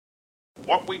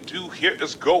What we do here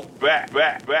is go back.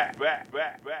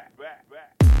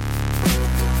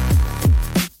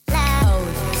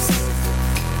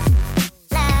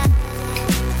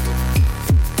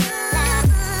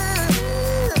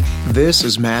 This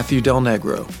is Matthew Del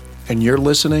Negro, and you're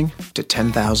listening to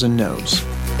 10,000 No's.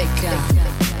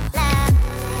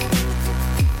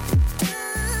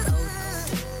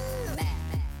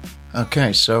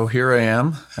 Okay, so here I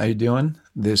am. How you doing?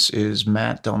 This is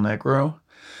Matt Del Negro.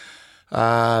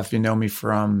 If you know me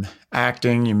from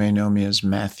acting, you may know me as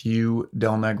Matthew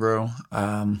Del Negro,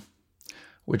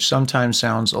 which sometimes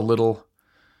sounds a little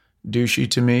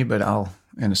douchey to me, but I'll,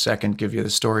 in a second, give you the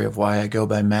story of why I go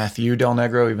by Matthew Del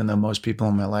Negro, even though most people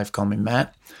in my life call me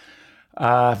Matt.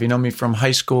 If you know me from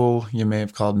high school, you may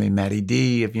have called me Matty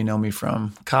D. If you know me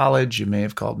from college, you may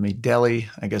have called me Deli.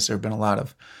 I guess there have been a lot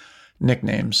of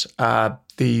nicknames.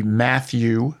 The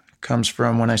Matthew comes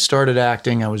from when I started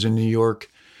acting. I was in New York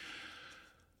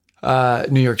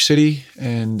City,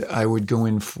 and I would go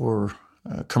in for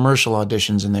commercial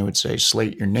auditions, and they would say,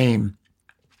 slate your name.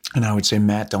 And I would say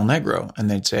Matt Del Negro, and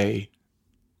they'd say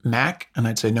Mac, and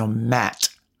I'd say, no, Matt,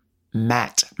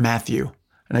 Matthew.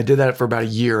 And I did that for about a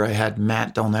year. I had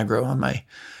Matt Del Negro on my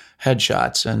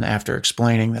headshots, and after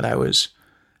explaining that I was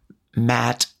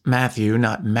Matthew,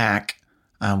 not Mac,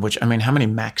 which, I mean, how many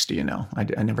Macs do you know? I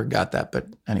never got that, but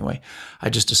anyway, I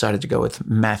just decided to go with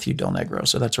Matthew Del Negro,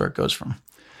 so that's where it goes from.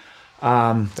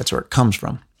 That's where it comes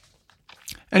from.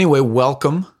 Anyway,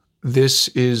 welcome. This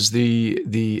is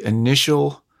the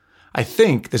initial, I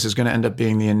think this is going to end up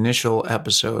being the initial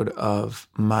episode of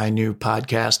my new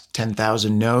podcast,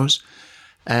 10,000 No's.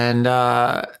 And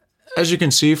as you can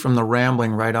see from the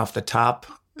rambling right off the top,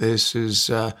 this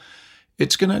is,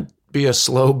 it's going to be a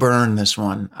slow burn, this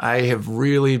one. I have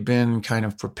really been kind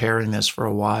of preparing this for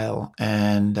a while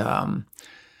and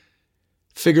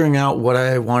figuring out what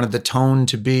I wanted the tone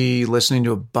to be, listening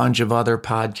to a bunch of other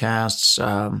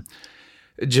podcasts,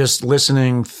 just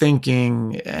listening,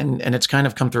 thinking, and it's kind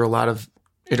of come through a lot of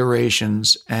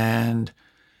iterations. And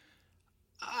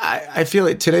I feel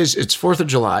like it's 4th of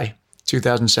July,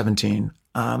 2017.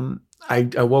 I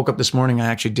woke up this morning. I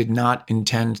actually did not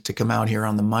intend to come out here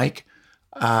on the mic,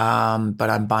 but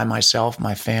I'm by myself.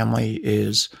 My family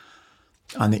is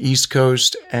on the East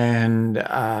Coast, and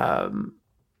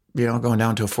going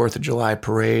down to a 4th of July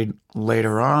parade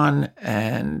later on.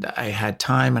 And I had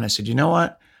time, and I said, you know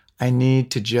what? I need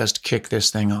to just kick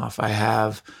this thing off. I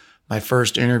have my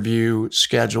first interview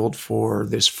scheduled for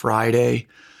this Friday.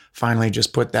 Finally,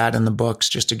 just put that in the books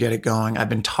just to get it going. I've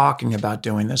been talking about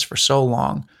doing this for so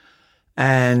long,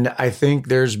 and I think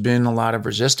there's been a lot of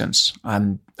resistance.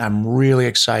 I'm really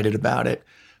excited about it,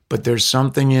 but there's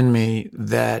something in me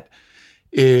that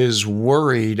is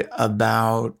worried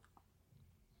about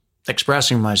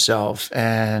expressing myself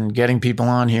and getting people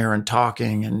on here and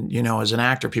talking. And, as an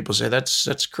actor, people say,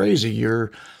 that's crazy.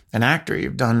 You're an actor.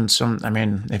 You've done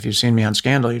if you've seen me on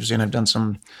Scandal, you've seen I've done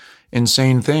some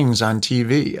insane things on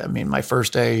TV. I mean, my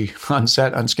first day on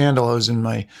set on Scandal, I was in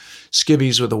my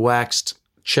skivvies with a waxed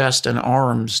chest and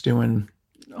arms doing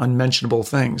unmentionable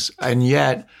things. And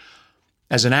yet,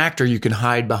 as an actor, you can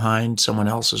hide behind someone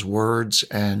else's words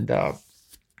and,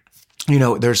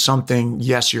 there's something,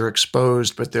 yes, you're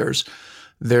exposed, but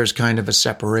there's kind of a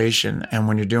separation. And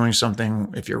when you're doing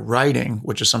something, if you're writing,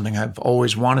 which is something I've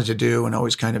always wanted to do and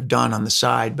always kind of done on the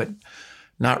side, but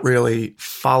not really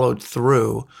followed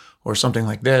through, or something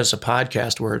like this, a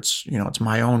podcast where it's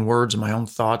my own words and my own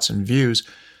thoughts and views,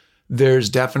 there's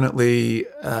definitely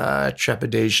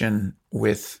trepidation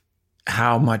with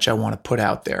how much I want to put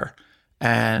out there.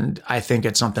 And I think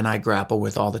it's something I grapple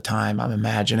with all the time. I'm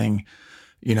imagining,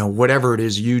 whatever it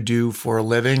is you do for a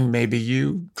living, maybe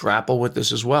you grapple with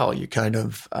this as well. You kind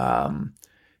of,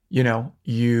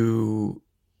 you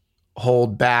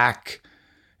hold back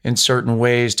in certain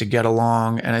ways to get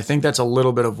along. And I think that's a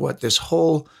little bit of what this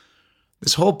whole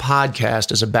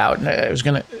podcast is about.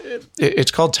 And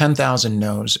it's called 10,000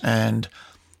 No's. And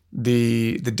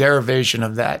the derivation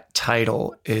of that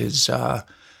title is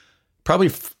probably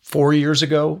 4 years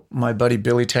ago, my buddy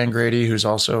Billy Tangradi, who's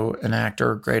also an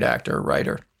actor, great actor,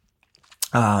 writer.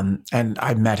 And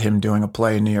I met him doing a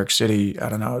play in New York City. I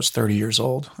don't know, I was 30 years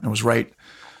old. It was I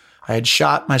had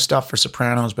shot my stuff for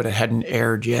Sopranos, but it hadn't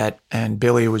aired yet. And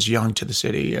Billy was young to the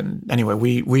city. And anyway,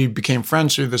 we became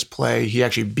friends through this play. He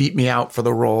actually beat me out for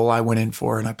the role I went in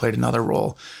for, and I played another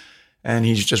role. And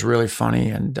he's just really funny.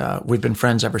 And we've been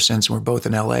friends ever since, and we're both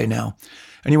in LA now.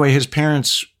 Anyway, his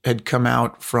parents had come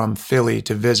out from Philly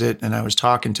to visit, and I was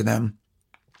talking to them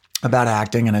about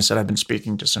acting. And I said, I've been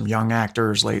speaking to some young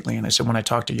actors lately. And I said, when I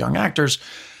talk to young actors,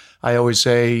 I always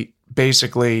say,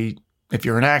 basically, if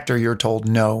you're an actor, you're told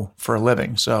no for a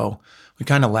living. So we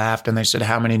kind of laughed, and they said,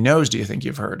 how many no's do you think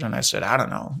you've heard? And I said, I don't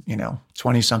know,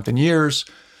 20 something years,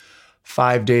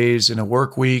 5 days in a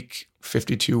work week,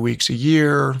 52 weeks a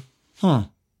year. I'm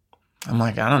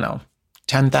like, I don't know,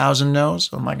 10,000 no's.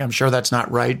 I'm like, I'm sure that's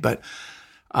not right, but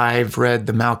I've read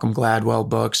the Malcolm Gladwell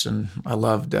books, and I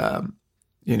loved,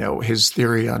 his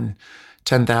theory on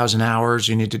 10,000 hours.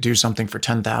 You need to do something for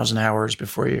 10,000 hours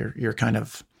before you're kind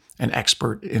of an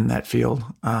expert in that field.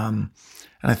 And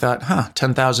I thought,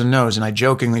 10,000 no's. And I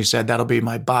jokingly said, that'll be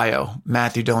my bio.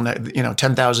 Matthew Del Negro,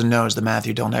 10,000 no's, the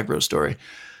Matthew Del Negro story.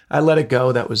 I let it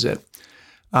go. That was it.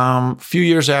 A few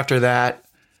years after that,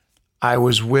 I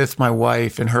was with my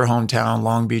wife in her hometown,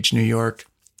 Long Beach, New York.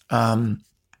 We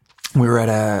were at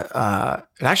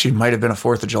it actually might have been a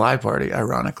 4th of July party,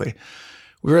 ironically.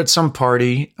 We were at some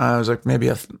party. I was like, maybe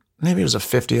it was a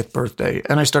 50th birthday.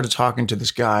 And I started talking to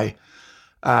this guy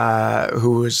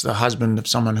who was the husband of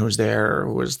someone who was there,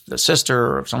 who was the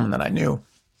sister of someone that I knew.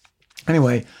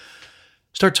 Anyway,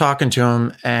 start talking to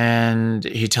him, and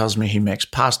he tells me he makes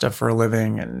pasta for a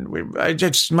living. And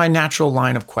it's my natural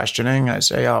line of questioning. I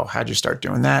say, oh, how'd you start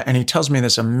doing that? And he tells me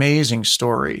this amazing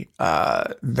story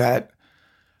that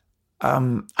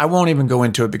I won't even go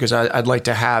into it because I'd like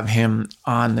to have him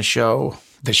on the show.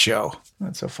 The show.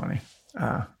 That's so funny.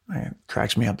 It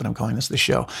cracks me up that I'm calling this the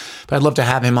show. But I'd love to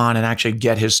have him on and actually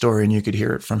get his story, and you could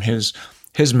hear it from his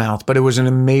mouth. But it was an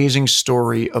amazing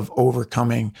story of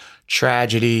overcoming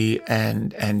tragedy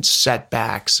and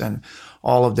setbacks and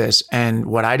all of this. And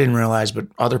what I didn't realize, but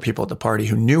other people at the party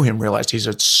who knew him realized, he's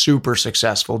a super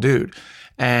successful dude.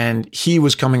 And he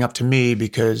was coming up to me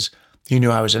because he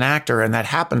knew I was an actor. And that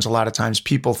happens a lot of times.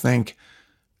 People think,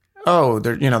 oh,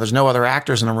 there's no other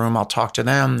actors in the room. I'll talk to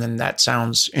them. And that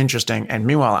sounds interesting. And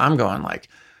meanwhile, I'm going like,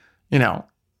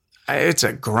 it's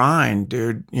a grind,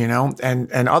 dude,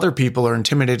 and other people are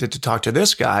intimidated to talk to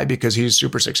this guy because he's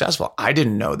super successful. I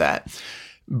didn't know that,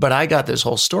 but I got this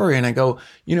whole story, and I go,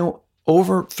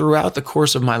 throughout the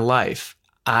course of my life,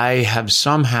 I have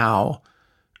somehow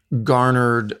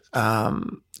garnered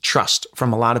trust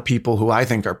from a lot of people who I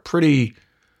think are pretty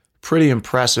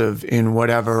impressive in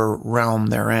whatever realm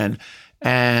they're in.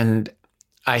 And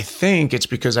I think it's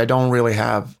because I don't really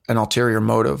have an ulterior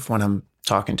motive when I'm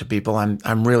talking to people.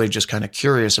 I'm really just kind of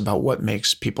curious about what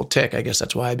makes people tick. I guess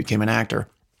that's why I became an actor.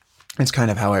 It's kind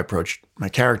of how I approach my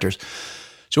characters.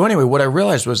 So anyway, what I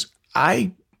realized was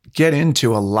I get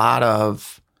into a lot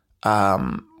of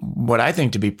what I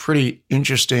think to be pretty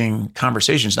interesting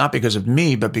conversations, not because of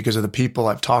me, but because of the people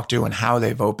I've talked to and how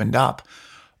they've opened up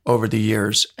over the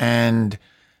years. And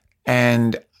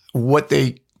what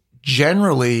they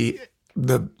generally,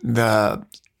 the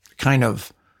kind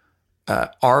of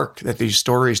arc that these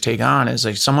stories take on is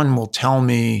like someone will tell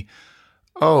me,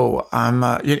 oh, I'm,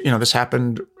 this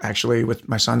happened actually with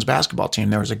my son's basketball team.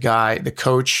 There was a guy, the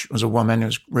coach was a woman who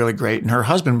was really great, and her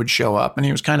husband would show up, and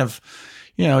he was kind of,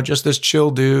 just this chill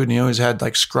dude, and he always had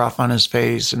like scruff on his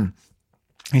face, and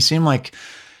he seemed like,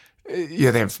 they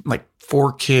have like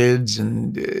 4 kids,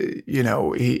 and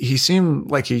he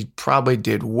seemed like he probably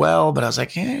did well, but I was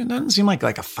like, it doesn't seem like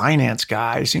a finance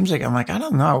guy. He seems like, I'm like, I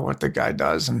don't know what the guy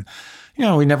does. And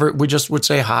we just would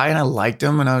say hi, and I liked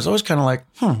him, and I was always kind of like,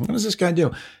 what does this guy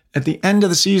do? At the end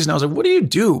of the season, I was like, what do you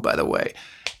do, by the way?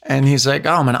 And he's like,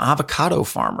 oh, I'm an avocado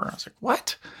farmer. I was like,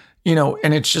 what?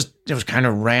 And it was kind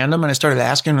of random, and I started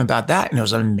asking him about that, and it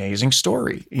was an amazing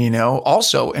story,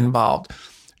 also involved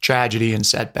tragedy and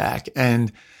setback.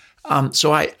 And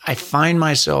so I find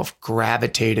myself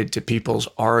gravitated to people's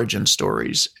origin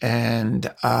stories,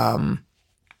 and going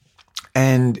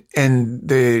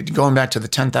back to the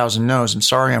 10,000 no's. I'm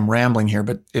sorry I'm rambling here,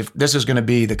 but if this is going to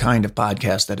be the kind of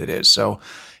podcast that it is, so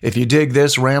if you dig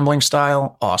this rambling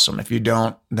style, awesome. If you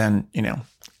don't, then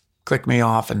click me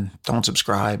off and don't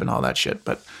subscribe and all that shit.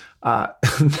 But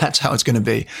that's how it's going to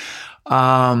be.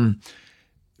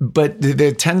 But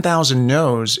the 10,000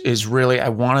 no's is really, I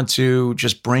wanted to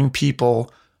just bring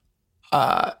people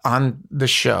on the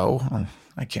show.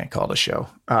 I can't call it a show,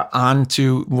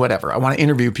 onto whatever. I want to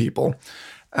interview people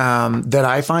that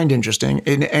I find interesting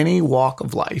in any walk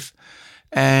of life.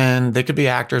 And they could be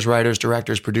actors, writers,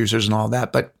 directors, producers, and all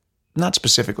that, but not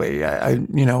specifically.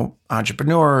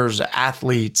 Entrepreneurs,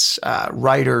 athletes,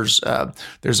 writers.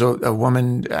 There's a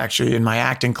woman actually in my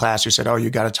acting class who said, oh, you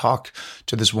got to talk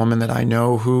to this woman that I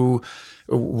know who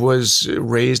was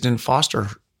raised in foster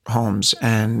homes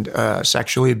and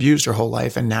sexually abused her whole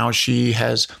life. And now she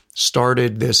has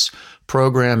started this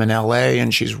program in LA,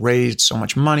 and she's raised so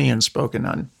much money and spoken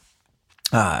on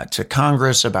to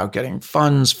Congress about getting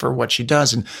funds for what she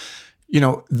does. And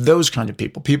those kind of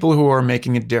people who are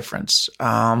making a difference.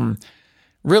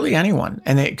 really anyone.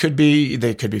 And they could be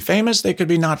famous, they could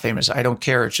be not famous. I don't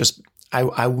care. It's just,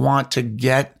 I want to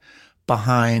get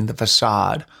behind the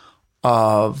facade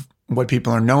of what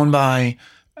people are known by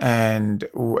and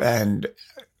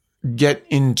get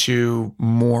into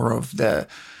more of the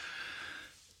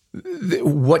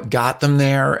what got them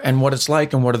there and what it's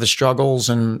like and what are the struggles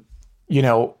and,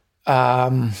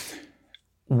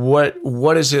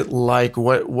 what is it like?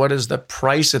 What is the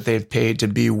price that they've paid to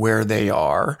be where they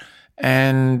are?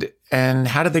 And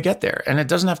how did they get there? And it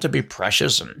doesn't have to be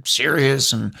precious and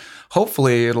serious, and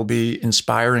hopefully it'll be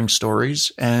inspiring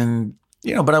stories. And,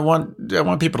 but I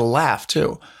want people to laugh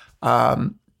too.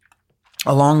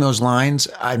 Along those lines,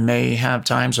 I may have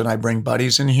times when I bring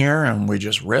buddies in here and we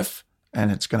just riff,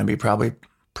 and it's going to be probably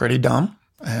pretty dumb.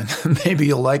 And maybe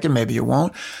you'll like it, maybe you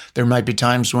won't. There might be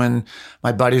times when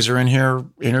my buddies are in here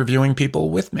interviewing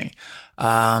people with me.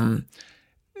 But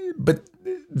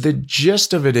the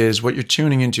gist of it is what you're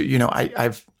tuning into.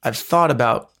 I've thought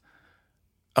about,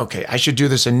 okay, I should do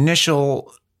this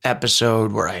initial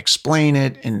episode where I explain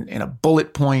it in a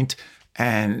bullet point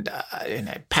and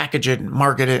I package it and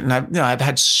market it. And I've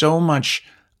had so much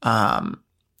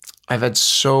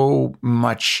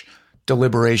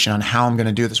deliberation on how I'm going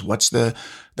to do this. What's the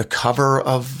cover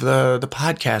of the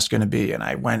podcast going to be? And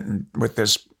I went with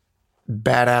this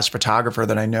badass photographer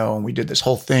that I know, and we did this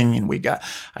whole thing, and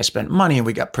I spent money, and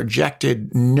we got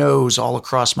projected nose all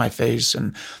across my face,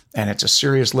 and it's a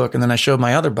serious look. And then I showed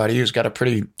my other buddy who's got a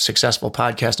pretty successful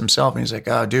podcast himself, and he's like,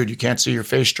 "Oh, dude, you can't see your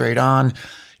face straight on.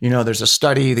 There's a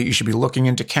study that you should be looking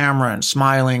into camera and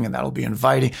smiling, and that'll be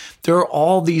inviting." There are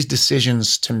all these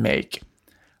decisions to make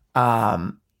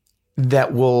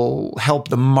that will help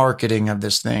the marketing of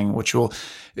this thing, which will,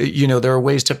 there are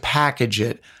ways to package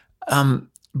it.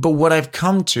 But what I've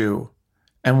come to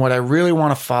and what I really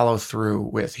want to follow through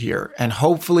with here, and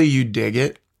hopefully you dig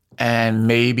it, and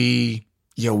maybe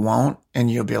you won't,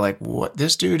 and you'll be like, what?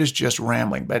 This dude is just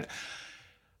rambling. But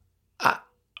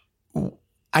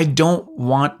I don't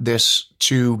want this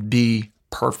to be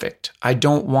perfect. I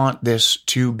don't want this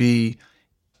to be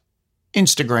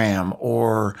Instagram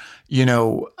or,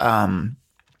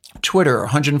 Twitter,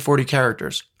 140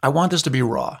 characters. I want this to be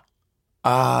raw.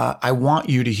 I want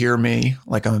you to hear me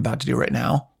like I'm about to do right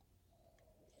now,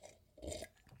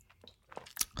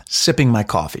 sipping my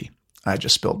coffee. I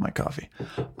just spilled my coffee.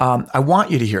 I want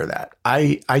you to hear that.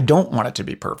 I don't want it to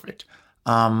be perfect.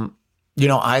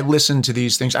 I listen to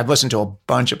these things. I've listened to a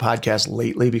bunch of podcasts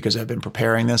lately because I've been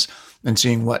preparing this and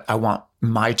seeing what I want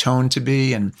my tone to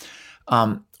be. And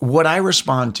what I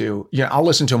respond to, I'll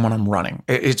listen to them when I'm running.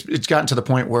 It's gotten to the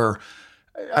point where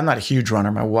I'm not a huge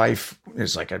runner. My wife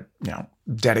is like a,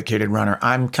 dedicated runner.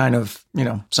 I'm kind of,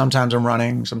 sometimes I'm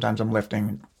running, sometimes I'm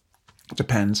lifting. It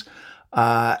depends.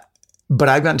 But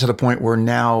I've gotten to the point where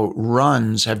now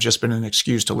runs have just been an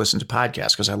excuse to listen to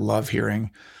podcasts because I love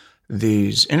hearing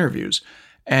these interviews.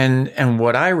 And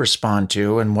what I respond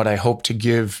to and what I hope to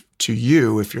give to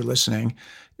you, if you're listening,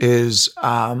 is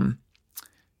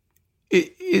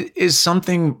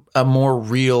something, a more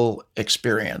real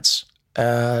experience,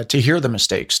 to hear the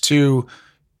mistakes, to,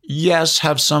 yes,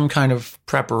 have some kind of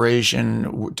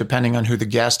preparation, depending on who the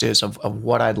guest is, of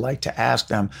what I'd like to ask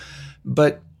them,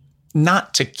 but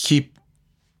not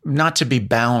to be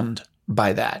bound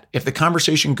by that. If the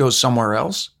conversation goes somewhere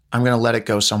else, I'm going to let it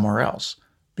go somewhere else,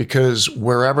 because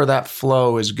wherever that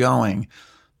flow is going,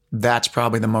 that's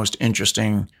probably the most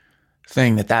interesting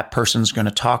thing that person's going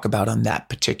to talk about on that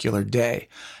particular day.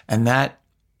 And that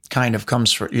kind of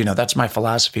comes from, that's my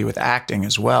philosophy with acting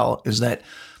as well, is that,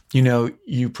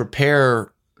 you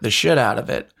prepare the shit out of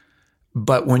it,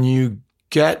 but when you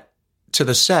get to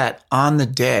the set on the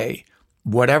day,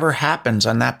 whatever happens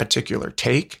on that particular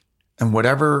take and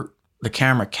whatever the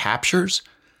camera captures,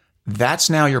 that's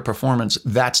now your performance.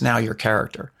 That's now your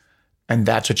character. And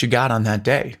that's what you got on that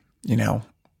day,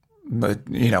 but,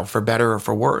 for better or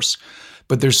for worse.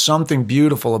 But there's something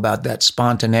beautiful about that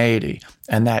spontaneity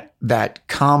and that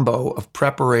combo of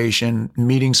preparation,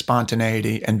 meeting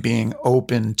spontaneity, and being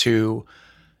open to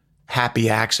happy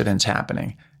accidents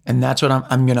happening. And that's what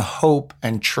I'm going to hope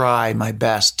and try my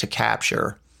best to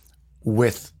capture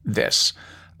with this.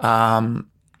 But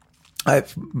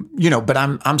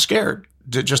I'm scared.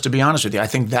 Just to be honest with you, I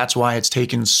think that's why it's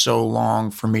taken so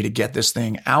long for me to get this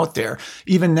thing out there.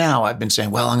 Even now, I've been saying,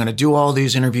 well, I'm going to do all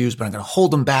these interviews, but I'm going to hold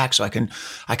them back so I can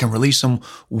release them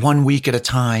 1 week at a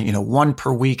time, one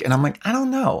per week. And I'm like, I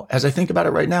don't know. As I think about it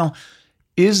right now,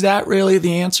 is that really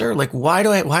the answer? Like, why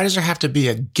does there have to be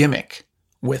a gimmick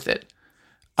with it?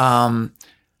 How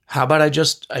about I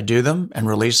do them and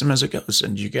release them as it goes,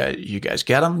 and you guys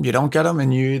get them, you don't get them,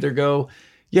 and you either go,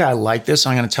 yeah, I like this,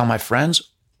 I'm going to tell my friends,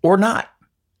 or not.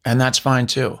 And that's fine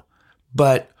too.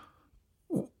 But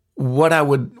what I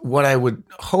would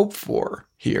hope for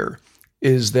here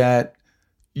is that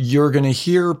you're going to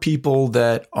hear people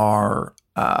that are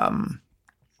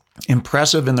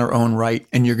impressive in their own right,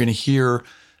 and you're going to hear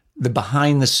the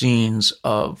behind the scenes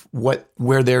of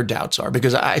where their doubts are.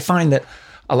 Because I find that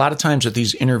a lot of times with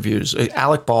these interviews,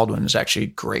 Alec Baldwin is actually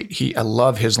great. I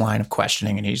love his line of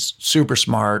questioning, and he's super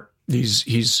smart.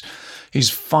 He's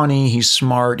funny. He's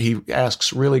smart. He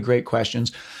asks really great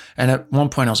questions. And at one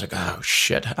point I was like, oh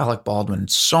shit, Alec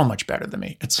Baldwin's so much better than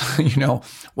me. It's,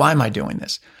 why am I doing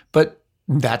this? But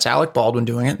that's Alec Baldwin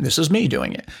doing it. And this is me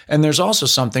doing it. And there's also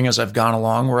something as I've gone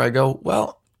along where I go,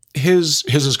 well, his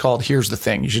is called Here's the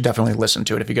Thing. You should definitely listen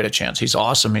to it if you get a chance. He's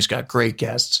awesome. He's got great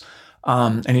guests.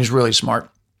 And he's really smart.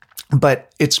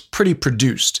 But it's pretty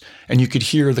produced, and you could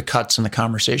hear the cuts in the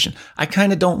conversation. I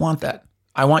kind of don't want that.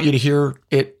 I want you to hear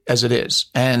it as it is.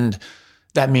 And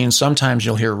that means sometimes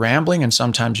you'll hear rambling, and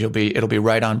sometimes it'll be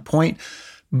right on point.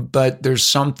 But there's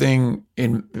something,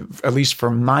 at least for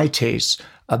my taste,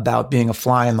 about being a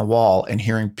fly in the wall and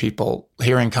hearing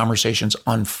conversations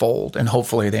unfold, and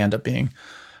hopefully they end up being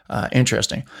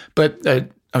interesting. But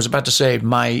I was about to say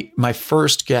my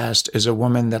first guest is a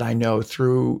woman that I know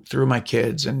through my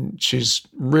kids, and she's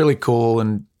really cool,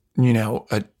 and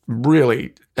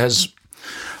really, as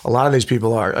a lot of these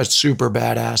people are, a super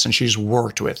badass. And she's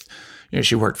worked with,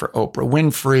 she worked for Oprah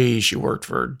Winfrey, she worked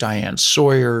for Diane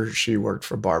Sawyer, she worked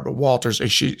for Barbara Walters.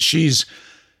 She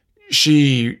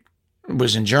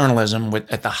was in journalism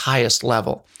at the highest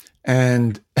level,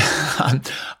 and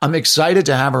I'm excited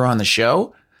to have her on the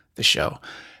show.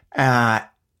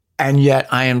 And yet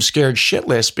I am scared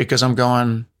shitless because I'm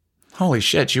going, holy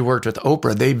shit, she worked with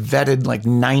Oprah. They vetted like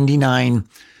 99,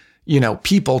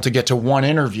 people to get to one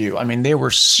interview. I mean, they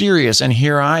were serious. And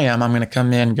here I am, I'm going to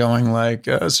come in going like,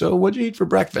 so what'd you eat for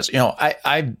breakfast?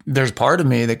 There's part of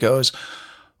me that goes,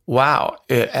 wow,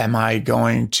 am I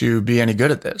going to be any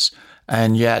good at this?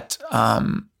 And yet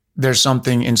there's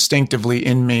something instinctively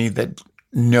in me that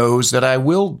knows that I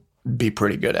will be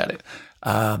pretty good at it.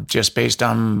 Just based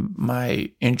on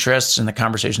my interests and the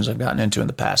conversations I've gotten into in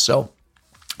the past. So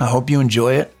I hope you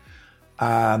enjoy it.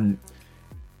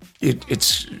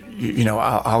 It's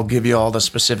I'll give you all the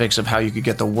specifics of how you could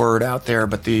get the word out there,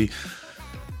 but the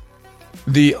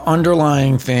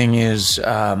underlying thing is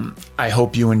I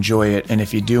hope you enjoy it. And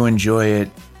if you do enjoy it,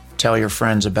 tell your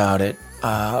friends about it.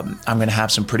 I'm going to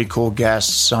have some pretty cool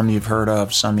guests, some you've heard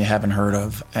of, some you haven't heard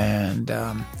of. And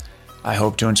I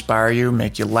hope to inspire you,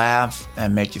 make you laugh,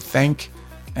 and make you think,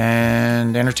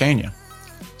 and entertain you.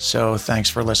 So thanks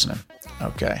for listening.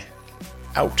 Okay,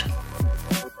 out.